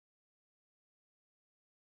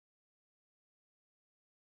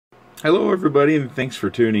Hello everybody, and thanks for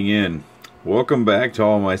tuning in. Welcome back to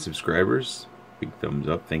all my subscribers. Big thumbs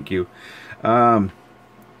up, thank you.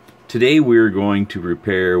 Today we're going to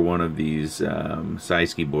repair one of these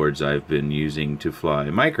SciSky boards I've been using to fly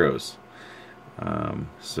micros.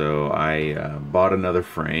 So I bought another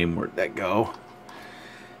frame. Where'd that go?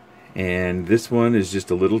 And this one is just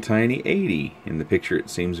a little tiny 80. In the picture it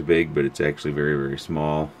seems big, but it's actually very, very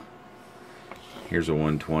small. Here's a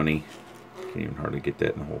 120. Can't even hardly get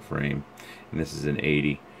that in the whole frame. And this is an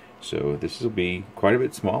 80, so this will be quite a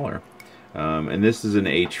bit smaller. And this is an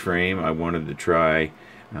H frame. I wanted to try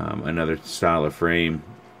another style of frame,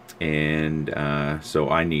 and so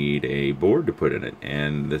I need a board to put in it,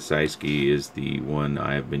 and the SciSky is the one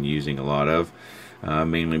I've been using a lot of,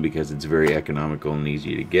 mainly because it's very economical and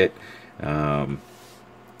easy to get. A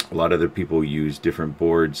lot of other people use different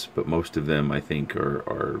boards, but most of them I think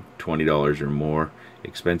are $20 or more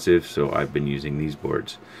expensive, so I've been using these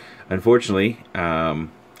boards. Unfortunately,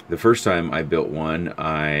 the first time I built one,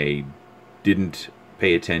 I didn't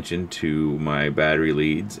pay attention to my battery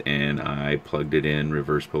leads, and I plugged it in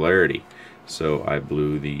reverse polarity. So I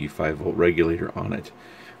blew the 5-volt regulator on it,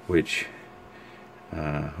 which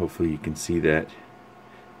hopefully you can see that.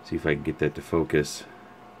 See if I can get that to focus.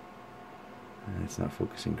 It's not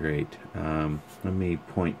focusing great. Let me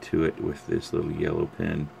point to it with this little yellow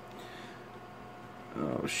pin.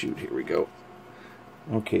 Oh shoot, here we go.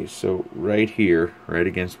 Okay, so right here, right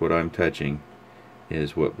against what I'm touching,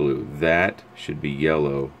 is what blew. That should be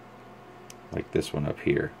yellow, like this one up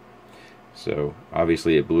here. So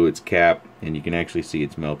obviously it blew its cap, and you can actually see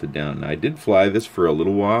it's melted down. Now, I did fly this for a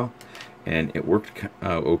little while, and it worked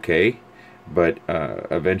okay, but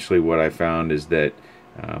eventually what I found is that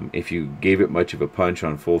if you gave it much of a punch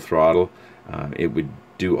on full throttle, it would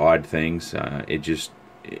do odd things.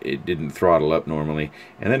 It didn't throttle up normally,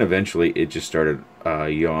 and then eventually it just started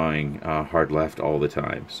yawing hard left all the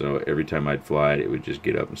time. So every time I'd fly it would just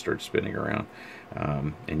get up and start spinning around,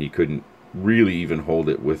 and you couldn't really even hold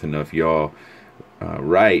it with enough yaw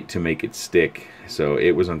right to make it stick. So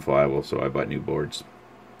it was unflyable, so I bought new boards.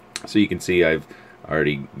 So you can see I've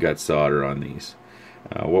already got solder on these.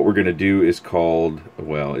 What we're going to do is called,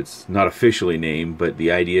 well, it's not officially named, but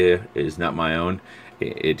the idea is not my own.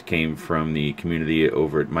 It came from the community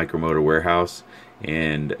over at Micromotor Warehouse,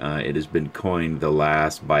 and it has been coined the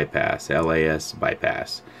LAS bypass, LAS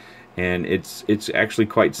bypass. And it's actually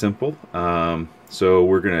quite simple. So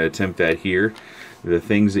we're going to attempt that here. The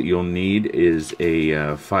things that you'll need is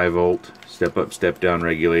a 5-volt step-up, step-down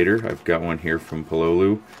regulator. I've got one here from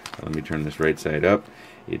Pololu. Let me turn this right side up.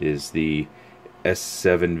 It is the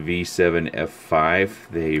S7V7F5.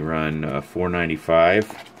 They run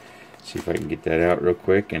 $495. See if I can get that out real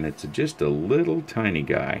quick, and it's just a little tiny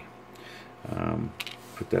guy.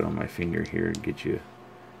 Put that on my finger here and get you.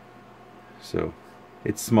 So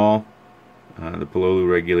it's small. The Pololu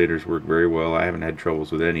regulators work very well. I haven't had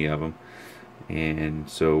troubles with any of them, and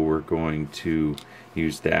so we're going to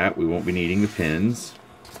use that. We won't be needing the pins,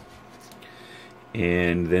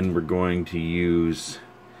 and then we're going to use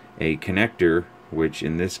a connector, which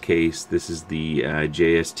in this case, this is the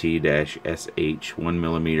JST-SH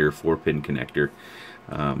 1mm 4-pin connector.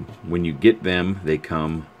 When you get them, they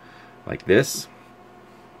come like this,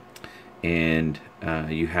 and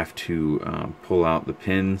you have to pull out the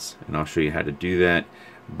pins, and I'll show you how to do that.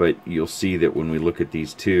 But you'll see that when we look at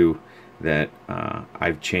these two, that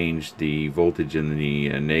I've changed the voltage in the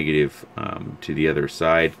negative to the other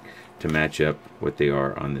side to match up what they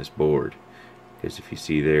are on this board. Because if you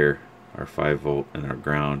see there, our 5-volt and our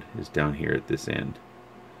ground is down here at this end.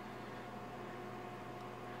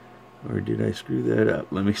 Or did I screw that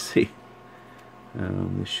up? Let me see.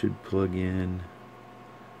 This should plug in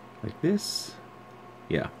like this.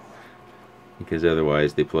 Yeah, because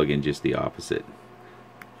otherwise they plug in just the opposite.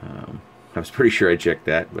 I was pretty sure I checked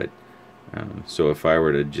that, but so if I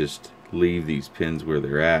were to just leave these pins where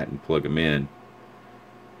they're at and plug them in,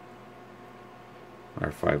 our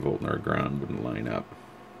 5-volt and our ground wouldn't line up.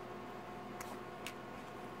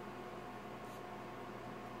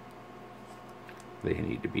 They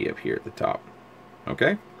need to be up here at the top.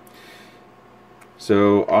 Okay?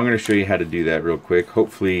 So I'm going to show you how to do that real quick.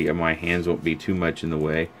 Hopefully my hands won't be too much in the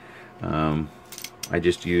way. I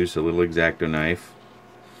just used a little X-Acto knife.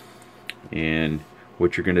 And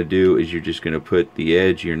what you're going to do is you're just going to put the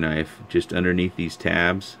edge of your knife just underneath these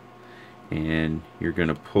tabs. And you're going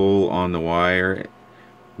to pull on the wire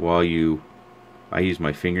while I use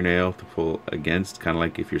my fingernail to pull against, kind of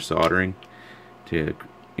like if you're soldering, to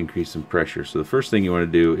increase some pressure. So the first thing you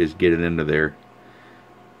want to do is get it into there,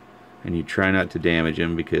 and you try not to damage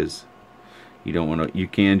them, because You don't want to, you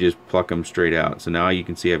can just pluck them straight out. So now you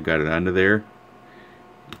can see I've got it under there,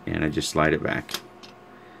 and I just slide it back.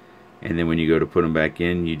 And then when you go to put them back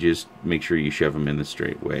in, you just make sure you shove them in the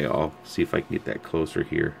straight way. I'll see if I can get that closer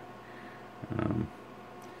here.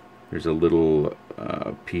 There's a little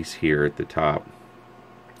piece here at the top,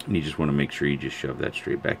 and you just want to make sure you just shove that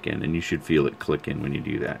straight back in, and you should feel it click in when you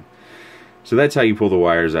do that. So that's how you pull the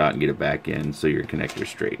wires out and get it back in so your connector's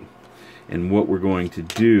straight. And what we're going to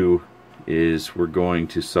do is we're going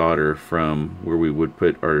to solder from where we would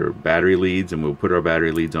put our battery leads, and we'll put our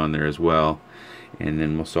battery leads on there as well, and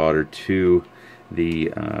then we'll solder to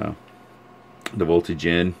the voltage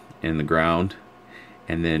in and the ground,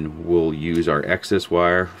 and then we'll use our excess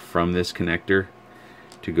wire from this connector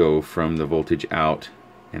to go from the voltage out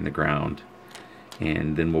and the ground,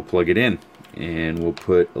 and then we'll plug it in, and we'll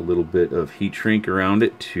put a little bit of heat shrink around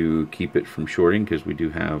it to keep it from shorting, because we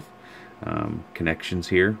do have connections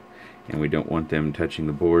here and we don't want them touching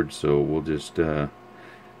the board. So we'll just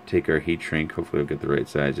take our heat shrink, hopefully I'll get the right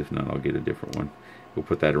size, if not I'll get a different one. We'll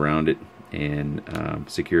put that around it and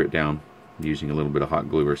secure it down using a little bit of hot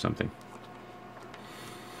glue or something.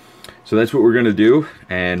 So that's what we're going to do,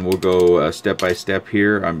 and we'll go step by step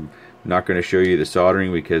here. I'm not going to show you the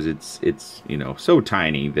soldering because it's you know, so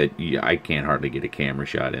tiny that I can't hardly get a camera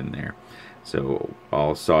shot in there. So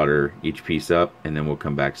I'll solder each piece up, and then we'll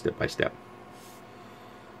come back step by step.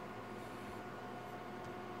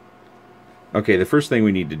 Okay, the first thing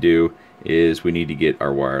we need to do is we need to get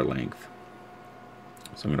our wire length.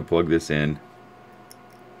 So I'm going to plug this in,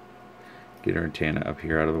 get our antenna up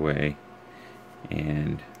here out of the way,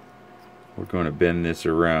 and we're going to bend this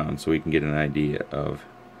around so we can get an idea of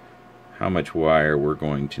how much wire we're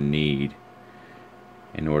going to need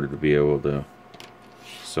in order to be able to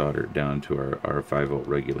solder it down to our 5-volt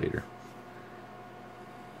regulator.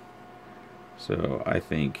 So I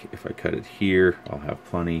think if I cut it here, I'll have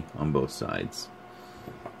plenty on both sides.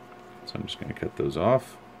 So I'm just going to cut those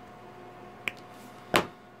off.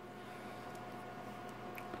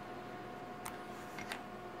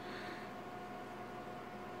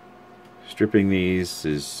 Stripping these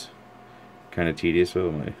is kind of tedious.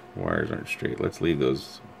 Oh, my wires aren't straight. Let's leave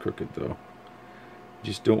those crooked though.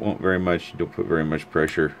 Just don't want very much, don't put very much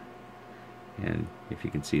pressure. And if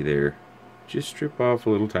you can see there, just strip off a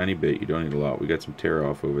little tiny bit. You don't need a lot. We got some tear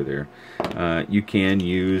off over there. You can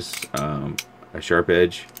use a sharp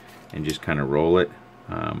edge and just kind of roll it.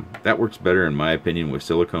 That works better in my opinion with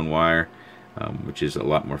silicone wire, which is a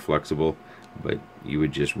lot more flexible. But you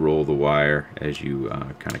would just roll the wire as you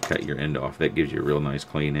kind of cut your end off. That gives you a real nice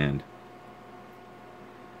clean end.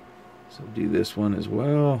 So do this one as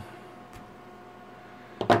well.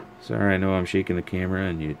 Sorry, I know I'm shaking the camera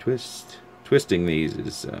and you twisting these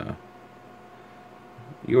is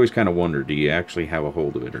you always kind of wonder, do you actually have a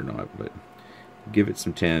hold of it or not? But give it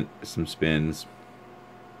some spins.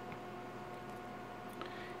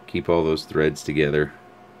 Keep all those threads together.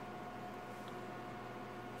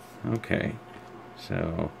 Okay,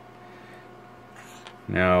 so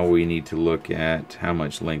now we need to look at how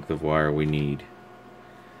much length of wire we need.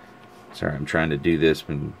 Sorry, I'm trying to do this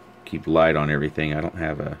and keep light on everything. I don't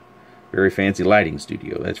have a very fancy lighting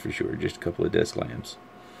studio, that's for sure. Just a couple of desk lamps.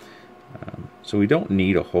 So we don't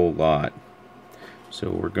need a whole lot.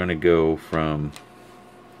 So we're going to go from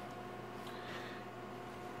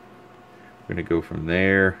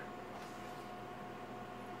there.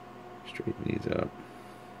 Straighten these up.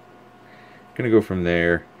 Going to go from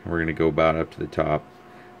there, and we're going to go about up to the top.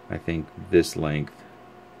 I think this length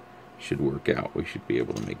should work out. We should be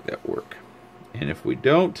able to make that work. And if we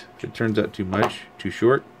don't, if it turns out too much, too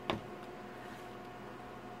short,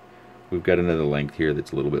 we've got another length here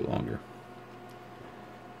that's a little bit longer.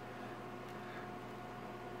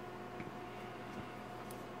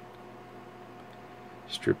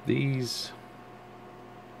 Strip these.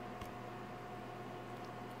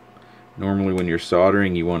 Normally when you're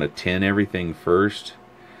soldering, you want to tin everything first,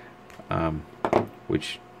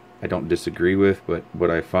 which I don't disagree with, but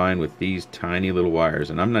what I find with these tiny little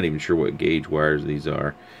wires, and I'm not even sure what gauge wires these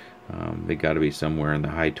are, they got to be somewhere in the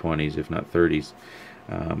high 20s, if not 30s.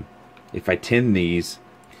 If I tin these,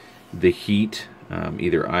 the heat,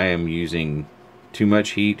 either I am using too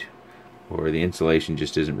much heat or the insulation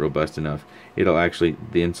just isn't robust enough, it'll actually,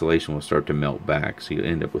 the insulation will start to melt back, so you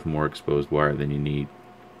end up with more exposed wire than you need.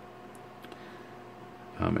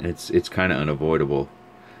 And it's kind of unavoidable,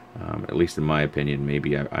 at least in my opinion.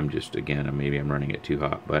 Maybe I'm just, again, maybe I'm running it too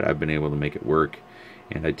hot, but I've been able to make it work,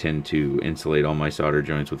 and I tend to insulate all my solder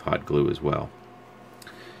joints with hot glue as well.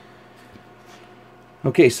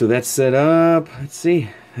 Okay, so that's set up. Let's see,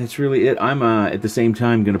 that's really it. I'm at the same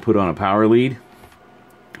time going to put on a power lead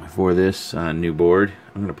for this new board.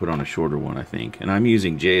 I'm going to put on a shorter one, I think. And I'm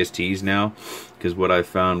using JSTs now, because what I've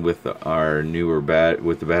found with our newer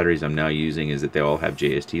with the batteries I'm now using is that they all have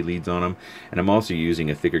JST leads on them. And I'm also using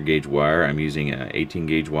a thicker gauge wire. I'm using an 18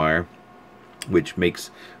 gauge wire, which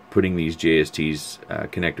makes putting these JSTs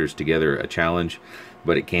connectors together a challenge,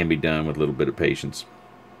 but it can be done with a little bit of patience.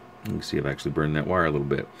 You can see I've actually burned that wire a little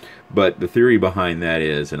bit. But the theory behind that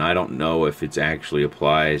is, and I don't know if it actually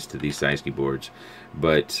applies to these SciSky boards,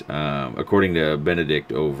 but according to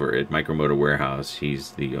Benedict over at Micromotor Warehouse,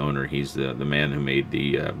 he's the owner, he's the man who made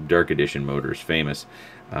the Dark Edition motors famous,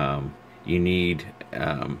 you need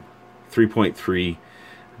 3.3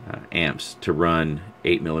 amps to run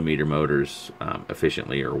 8mm motors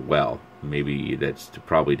efficiently or well. Maybe that's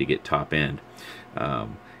probably to get top end.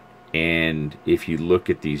 And if you look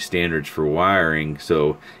at these standards for wiring,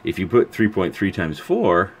 so if you put 3.3 times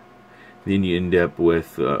 4, then you end up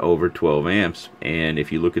with over 12 amps. And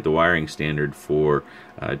if you look at the wiring standard for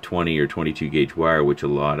 20 or 22 gauge wire, which a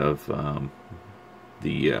lot of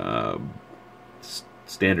the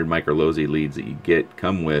standard micro low Z leads that you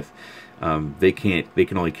come with, they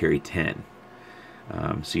can only carry 10.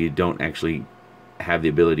 So you don't actually have the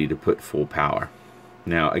ability to put full power.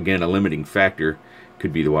 Now again, a limiting factor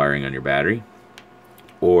could be the wiring on your battery,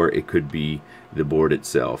 or it could be the board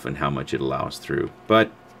itself and how much it allows through.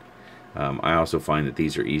 But I also find that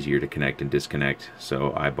these are easier to connect and disconnect,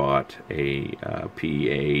 so I bought a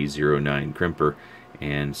PA09 crimper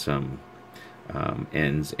and some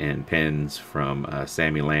ends and pins from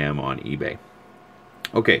Sammy Lamb on eBay.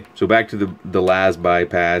 Okay, so back to the last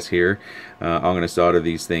bypass here. I'm going to solder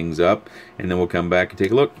these things up, and then we'll come back and take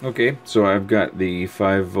a look. Okay, so I've got the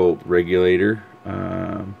 5-volt regulator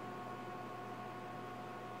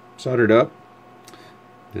soldered up.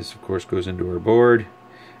 This, of course, goes into our board.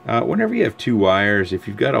 Whenever you have two wires, if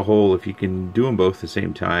you've got a hole, if you can do them both at the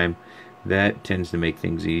same time, that tends to make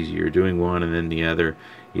things easier. Doing one and then the other,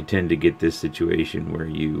 you tend to get this situation where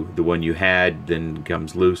the one you had then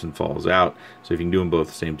comes loose and falls out. So if you can do them both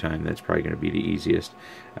at the same time, that's probably going to be the easiest.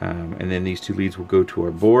 And then these two leads will go to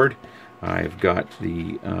our board. I've got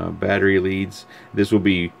the battery leads. This will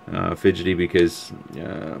be fidgety because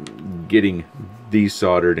getting these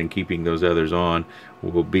soldered and keeping those others on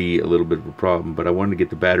will be a little bit of a problem. But I wanted to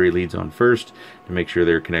get the battery leads on first to make sure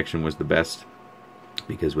their connection was the best,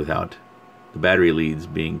 because without the battery leads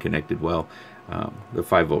being connected well, the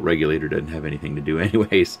 5-volt regulator doesn't have anything to do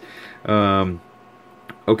anyways.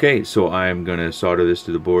 Okay, so I'm going to solder this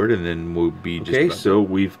to the board, and then we'll be just... Okay, so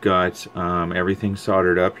we've got everything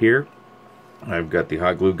soldered up here. I've got the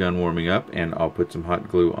hot glue gun warming up, and I'll put some hot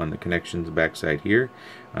glue on the connections backside here,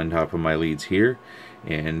 on top of my leads here,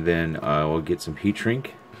 and then I'll get some heat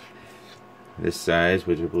shrink. This size,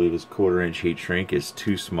 which I believe is 1/4 inch heat shrink, is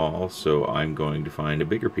too small, so I'm going to find a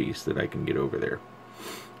bigger piece that I can get over there.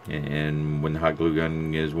 And when the hot glue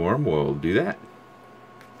gun is warm, we'll do that.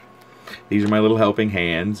 These are my little helping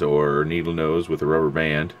hands, or needle nose with a rubber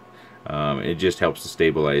band. It just helps to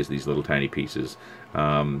stabilize these little tiny pieces.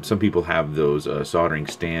 Some people have those soldering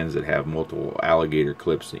stands that have multiple alligator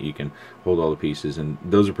clips that you can hold all the pieces, and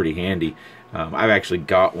those are pretty handy. I've actually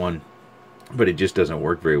got one, but it just doesn't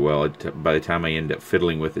work very well. By the time I end up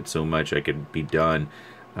fiddling with it so much, I could be done.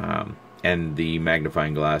 And the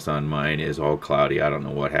magnifying glass on mine is all cloudy. I don't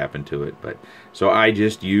know what happened to it, but so I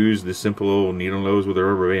just use the simple old needle nose with a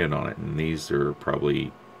rubber band on it, and these are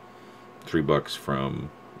probably $3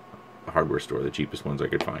 from a hardware store, the cheapest ones I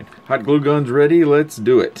could find. Hot glue gun's ready. Let's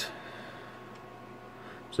do it.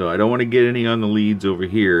 So I don't want to get any on the leads over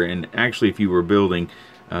here, and actually, if you were building,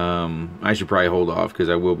 I should probably hold off because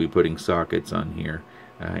I will be putting sockets on here.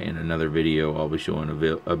 In another video, I'll be showing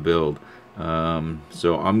a build.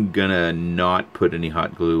 So I'm gonna not put any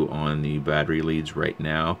hot glue on the battery leads right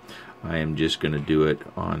now. I am just gonna do it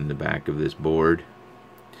on the back of this board,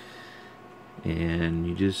 and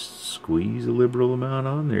you just squeeze a liberal amount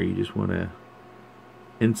on there. You just want to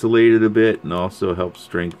insulate it a bit, and also help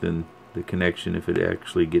strengthen the connection if it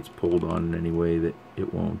actually gets pulled on in any way that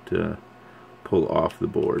it won't pull off the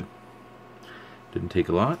board. Didn't take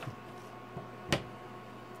a lot.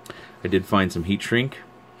 I did find some heat shrink.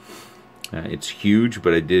 It's huge,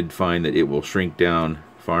 but I did find that it will shrink down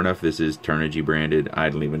far enough. This is Turnigy branded. I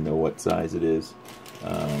don't even know what size it is.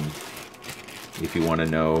 If you want to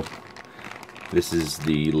know, this is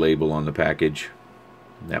the label on the package.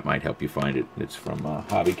 That might help you find it. It's from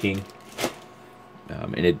Hobby King.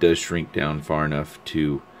 And it does shrink down far enough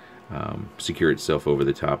to secure itself over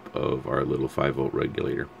the top of our little 5-volt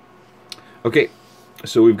regulator. Okay,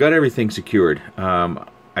 so we've got everything secured.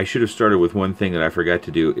 I should have started with one thing that I forgot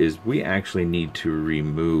to do, is we actually need to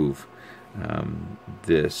remove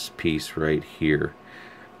this piece right here.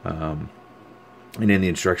 And in the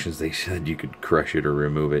instructions they said you could crush it or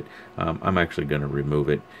remove it. I'm actually going to remove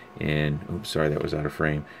it. And oops, sorry, that was out of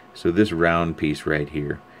frame. So this round piece right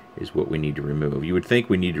here is what we need to remove. You would think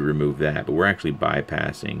we need to remove that, but we're actually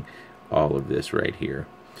bypassing all of this right here.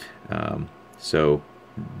 So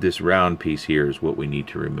this round piece here is what we need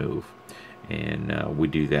to remove. And we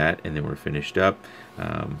do that, and then we're finished up.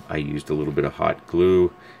 I used a little bit of hot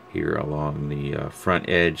glue here along the front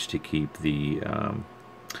edge to keep the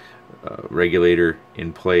regulator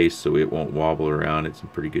in place so it won't wobble around. It's in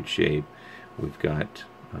pretty good shape. We've got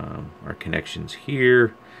our connections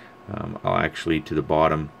here. I'll actually, to the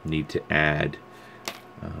bottom, need to add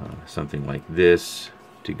something like this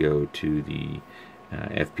to go to the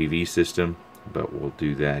FPV system, but we'll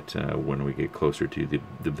do that when we get closer to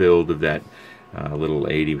the build of that little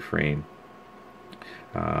 80 frame.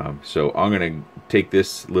 So I'm going to take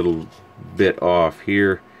this little bit off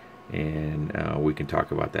here, and we can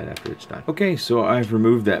talk about that after it's done. Okay, so I've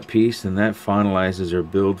removed that piece, and that finalizes our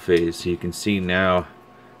build phase. So you can see now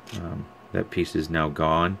that piece is now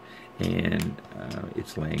gone, and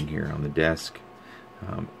it's laying here on the desk.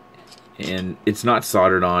 And it's not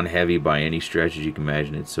soldered on heavy by any stretch, as you can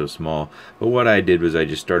imagine. It's so small. But what I did was I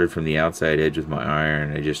just started from the outside edge with my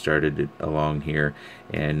iron. I just started it along here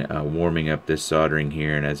and warming up this soldering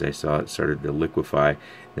here, and as I saw it started to liquefy,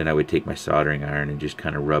 then I would take my soldering iron and just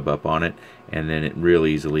kind of rub up on it, and then it real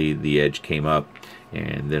easily the edge came up,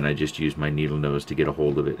 and then I just used my needle nose to get a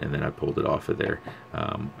hold of it, and then I pulled it off of there.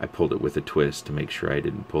 I pulled it with a twist to make sure I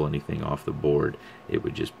didn't pull anything off the board. It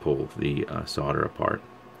would just pull the solder apart.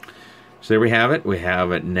 So there we have it. We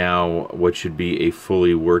have it now, what should be a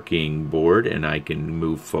fully working board, and I can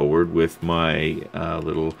move forward with my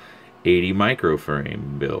little 80 micro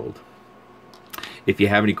frame build. If you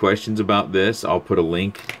have any questions about this, I'll put a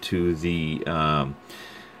link to the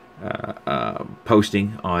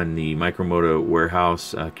posting on the Micromoto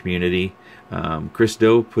Warehouse community.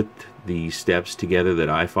 Chrisdo put the steps together that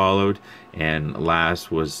I followed, and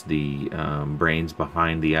Lass was the brains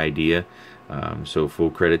behind the idea. So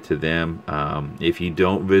full credit to them. If you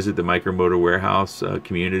don't visit the Micromoto Warehouse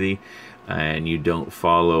community and you don't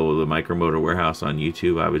follow the Micromoto Warehouse on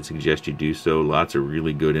YouTube, I would suggest you do so. Lots of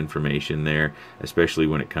really good information there, especially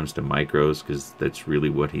when it comes to micros, because that's really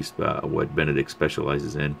what what Benedict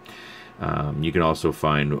specializes in. You can also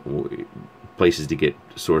find places to get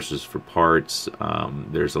sources for parts.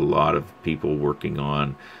 There's a lot of people working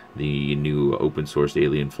on the new open source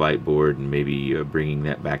alien flight board and maybe bringing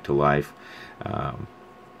that back to life.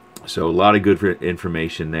 So a lot of good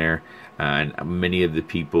information there, and many of the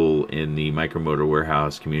people in the Micromoto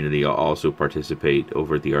Warehouse community also participate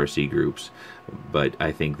over at the RC groups, but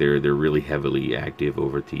I think they're really heavily active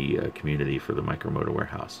over at the community for the Micromoto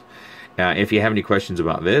Warehouse. If you have any questions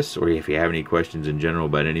about this, or if you have any questions in general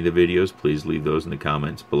about any of the videos, please leave those in the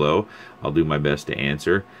comments below. I'll do my best to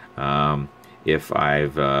answer. If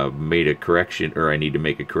I've made a correction, or I need to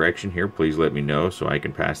make a correction here, please let me know so I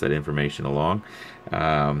can pass that information along.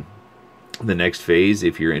 The next phase,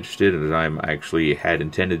 if you're interested, and I actually had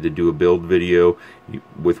intended to do a build video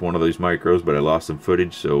with one of those micros, but I lost some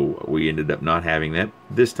footage, so we ended up not having that.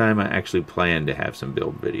 This time I actually plan to have some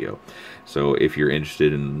build video. So if you're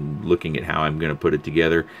interested in looking at how I'm going to put it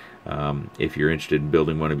together, if you're interested in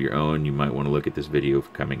building one of your own, you might want to look at this video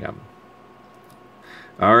coming up.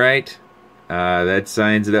 Alright, that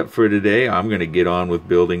signs it up for today. I'm going to get on with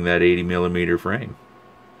building that 80mm frame.